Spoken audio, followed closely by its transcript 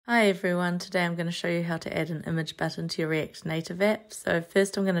Hi everyone, today I'm going to show you how to add an image button to your React Native app. So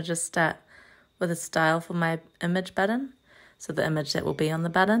first I'm going to just start with a style for my image button, so the image that will be on the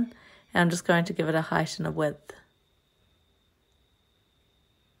button, and I'm just going to give it a height and a width.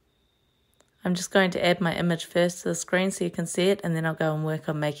 I'm just going to add my image first to the screen so you can see it, and then I'll go and work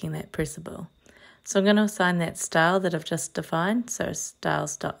on making that pressable. So I'm going to assign that style that I've just defined, so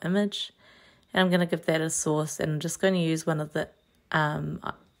styles.image, and I'm going to give that a source, and I'm just going to use one of the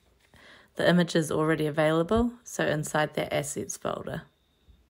images already available, so inside that assets folder.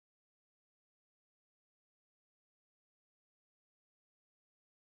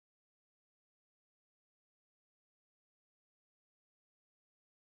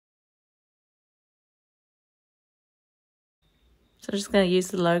 So I'm just going to use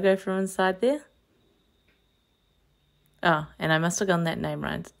the logo from inside there. Oh, and I must have gotten that name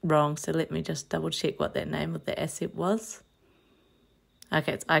wrong, so let me just double check what that name of the asset was.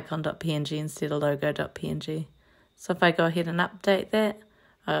 Okay, it's icon.png instead of logo.png. So if I go ahead and update that,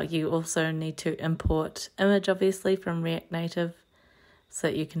 you also need to import image, obviously, from React Native so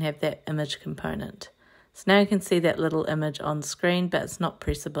that you can have that image component. So now you can see that little image on screen, but it's not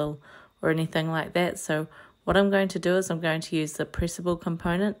pressable or anything like that. So what I'm going to do is I'm going to use the pressable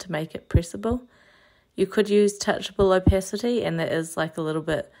component to make it pressable. You could use TouchableOpacity, and that is like a little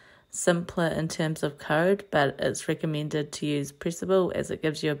bit simpler in terms of code, but it's recommended to use Pressable as it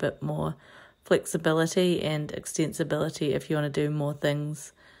gives you a bit more flexibility and extensibility if you want to do more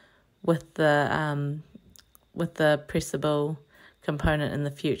things with the Pressable component in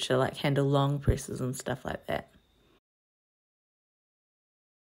the future, like handle long presses and stuff like that.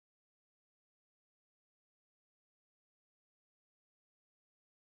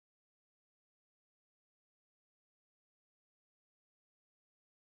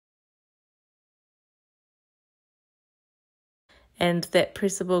 And that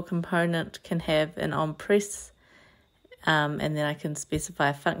pressable component can have an onPress, and then I can specify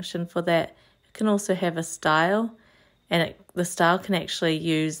a function for that. It can also have a style, and the style can actually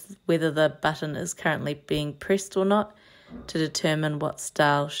use whether the button is currently being pressed or not to determine what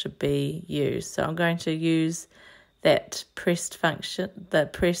style should be used. So I'm going to use that pressed function, the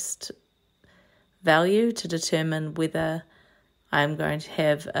pressed value, to determine whether I'm going to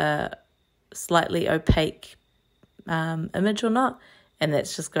have a slightly opaque image or not, and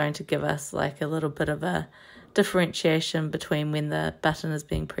that's just going to give us like a little bit of a differentiation between when the button is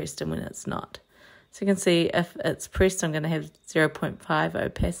being pressed and when it's not. So you can see if it's pressed, I'm going to have 0.5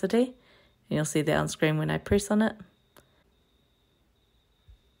 opacity, and you'll see that on screen when I press on it.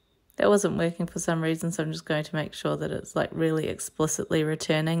 That wasn't working for some reason, so I'm just going to make sure that it's like really explicitly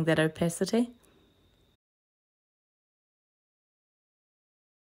returning that opacity.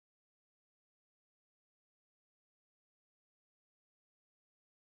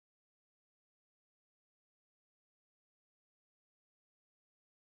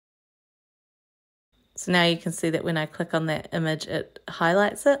 So now you can see that when I click on that image, it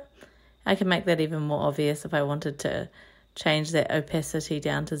highlights it. I can make that even more obvious if I wanted to change that opacity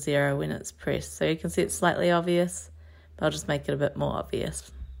down to 0 when it's pressed. So you can see it's slightly obvious, but I'll just make it a bit more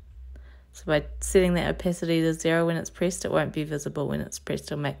obvious. So by setting that opacity to 0 when it's pressed, it won't be visible when it's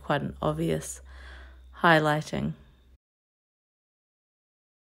pressed. It'll make quite an obvious highlighting.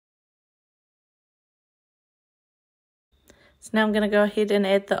 So now I'm going to go ahead and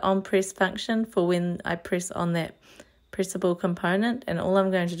add the onPress function for when I press on that pressable component, and all I'm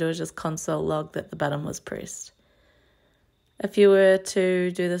going to do is just console log that the button was pressed. If you were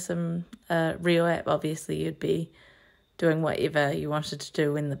to do this in a real app, obviously you'd be doing whatever you wanted to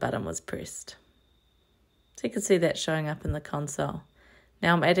do when the button was pressed. So you can see that showing up in the console.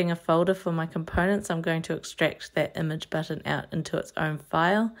 Now I'm adding a folder for my components. I'm going to extract that image button out into its own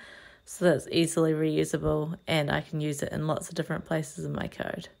file so that it's easily reusable and I can use it in lots of different places in my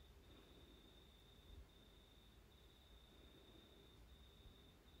code.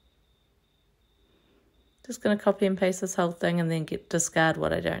 Just going to copy and paste this whole thing and then discard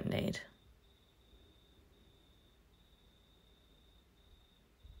what I don't need.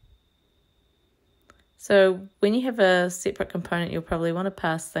 So when you have a separate component, you'll probably want to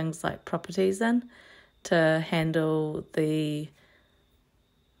pass things like properties in to handle the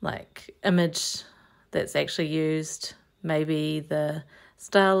image that's actually used, maybe the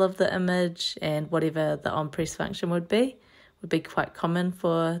style of the image, and whatever the onPress function would be quite common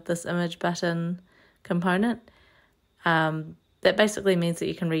for this image button component. That basically means that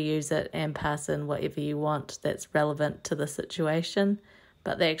you can reuse it and pass in whatever you want that's relevant to the situation,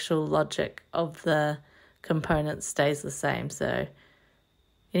 but the actual logic of the component stays the same. So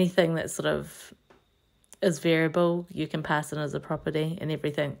anything that sort of is variable, you can pass in as a property, and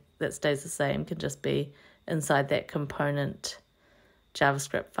everything that stays the same can just be inside that component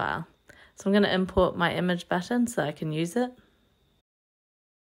JavaScript file. So I'm going to import my image button so I can use it.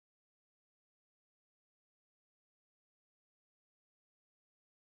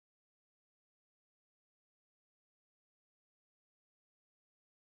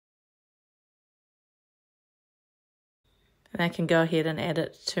 And I can go ahead and add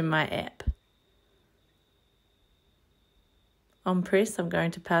it to my app. On press, I'm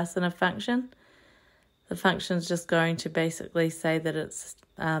going to pass in a function. The function is just going to basically say that it's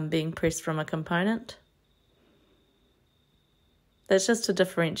being pressed from a component. That's just to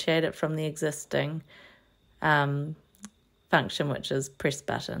differentiate it from the existing function, which is press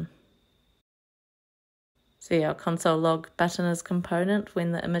button. So yeah, our console log button is component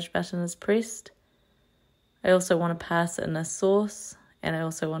when the image button is pressed. I also want to pass in a source, and I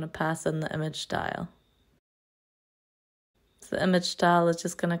also want to pass in the image style. So the image style is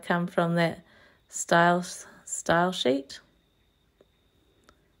just going to come from that style sheet.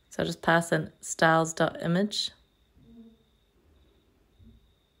 So I'll just pass in styles.image.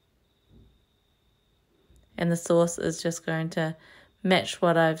 And the source is just going to match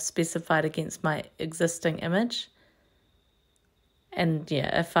what I've specified against my existing image. And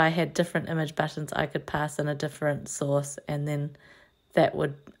yeah, if I had different image buttons, I could pass in a different source, and then that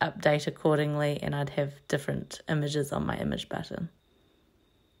would update accordingly, and I'd have different images on my image button.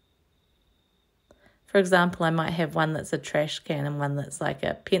 For example, I might have one that's a trash can and one that's like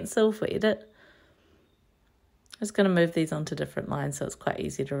a pencil for edit. I'm just going to move these onto different lines so it's quite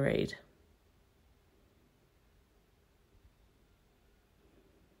easy to read.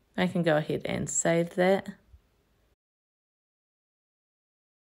 I can go ahead and save that.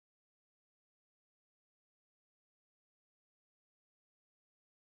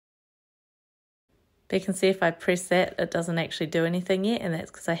 But you can see if I press that, it doesn't actually do anything yet, and that's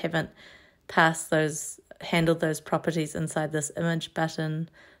because I haven't handled those properties inside this image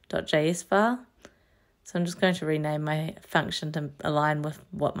button.js file. So I'm just going to rename my function to align with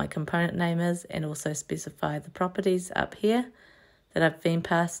what my component name is, and also specify the properties up here that I've been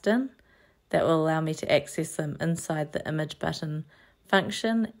passed in. That will allow me to access them inside the image button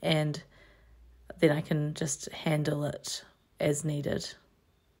function, and then I can just handle it as needed.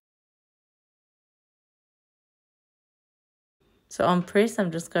 So on press,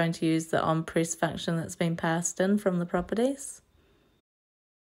 I'm just going to use the on press function that's been passed in from the properties.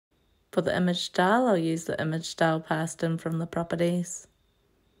 For the image style, I'll use the image style passed in from the properties.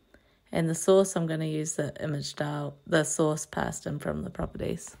 And the source, I'm going to use the image style, the source passed in from the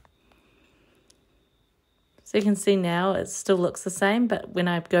properties. So you can see now it still looks the same, but when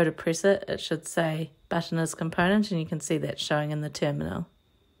I go to press it, it should say button is component, and you can see that showing in the terminal.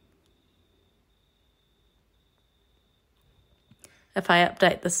 If I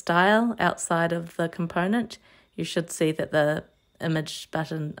update the style outside of the component, you should see that the image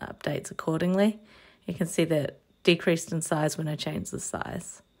button updates accordingly. You can see that it decreased in size when I changed the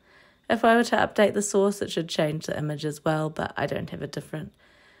size. If I were to update the source, it should change the image as well, but I don't have a different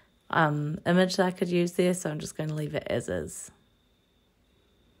image that I could use there, so I'm just going to leave it as is.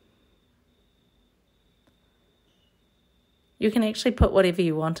 You can actually put whatever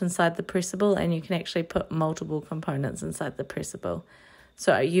you want inside the Pressable, and you can actually put multiple components inside the Pressable.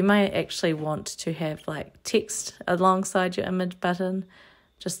 So you might actually want to have like text alongside your image button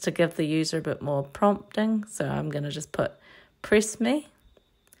just to give the user a bit more prompting. So I'm going to just put press me.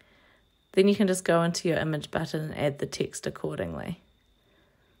 Then you can just go into your image button and add the text accordingly.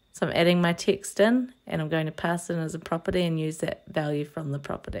 So I'm adding my text in, and I'm going to pass it in as a property and use that value from the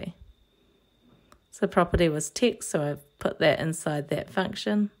property. So the property was text, so I've put that inside that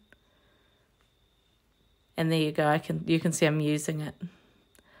function. And there you go, you can see I'm using it.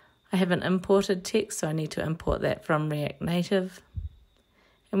 I haven't imported text, so I need to import that from React Native.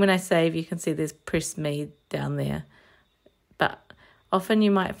 And when I save, you can see there's press me down there. But often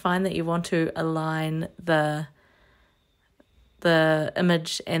you might find that you want to align the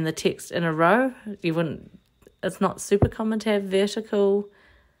image and the text in a row. It's not super common to have vertical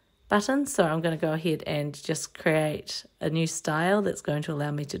buttons, so I'm going to go ahead and just create a new style that's going to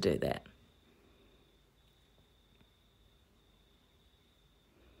allow me to do that.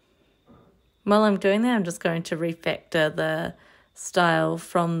 While I'm doing that, I'm just going to refactor the style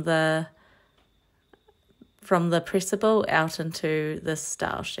from the Pressable out into this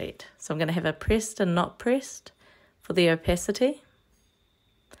style sheet. So I'm going to have a pressed and not pressed for the opacity.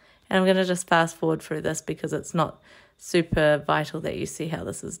 And I'm going to just fast forward through this because it's not super vital that you see how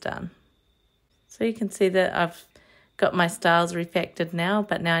this is done. So you can see that I've Got my styles refactored now,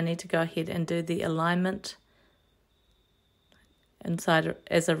 but now I need to go ahead and do the alignment inside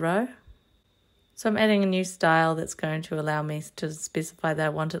as a row. So I'm adding a new style that's going to allow me to specify that I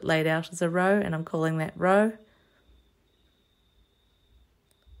want it laid out as a row, and I'm calling that row.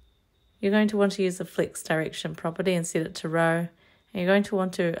 You're going to want to use the flex direction property and set it to row. And you're going to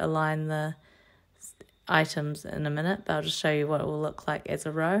want to align the items in a minute, but I'll just show you what it will look like as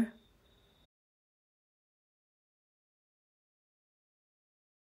a row.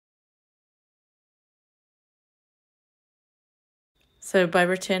 So by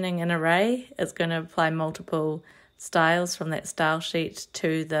returning an array, it's going to apply multiple styles from that style sheet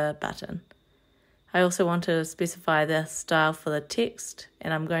to the button. I also want to specify the style for the text,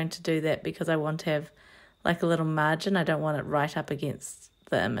 and I'm going to do that because I want to have like a little margin. I don't want it right up against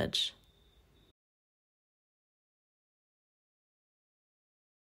the image.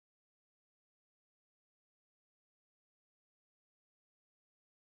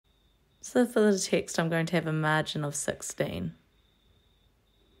 So for the text, I'm going to have a margin of 16.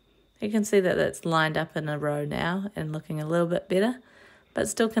 You can see that that's lined up in a row now and looking a little bit better, but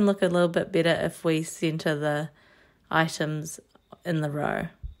still can look a little bit better if we center the items in the row.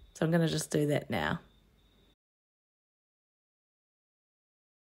 So I'm going to just do that now.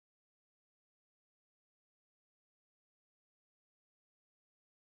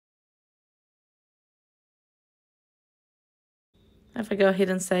 If I go ahead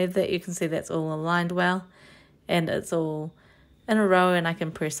and save that, you can see that's all aligned well and it's all in a row and I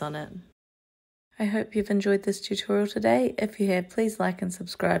can press on it. I hope you've enjoyed this tutorial today. If you have, please like and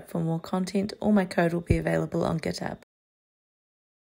subscribe for more content. All my code will be available on GitHub.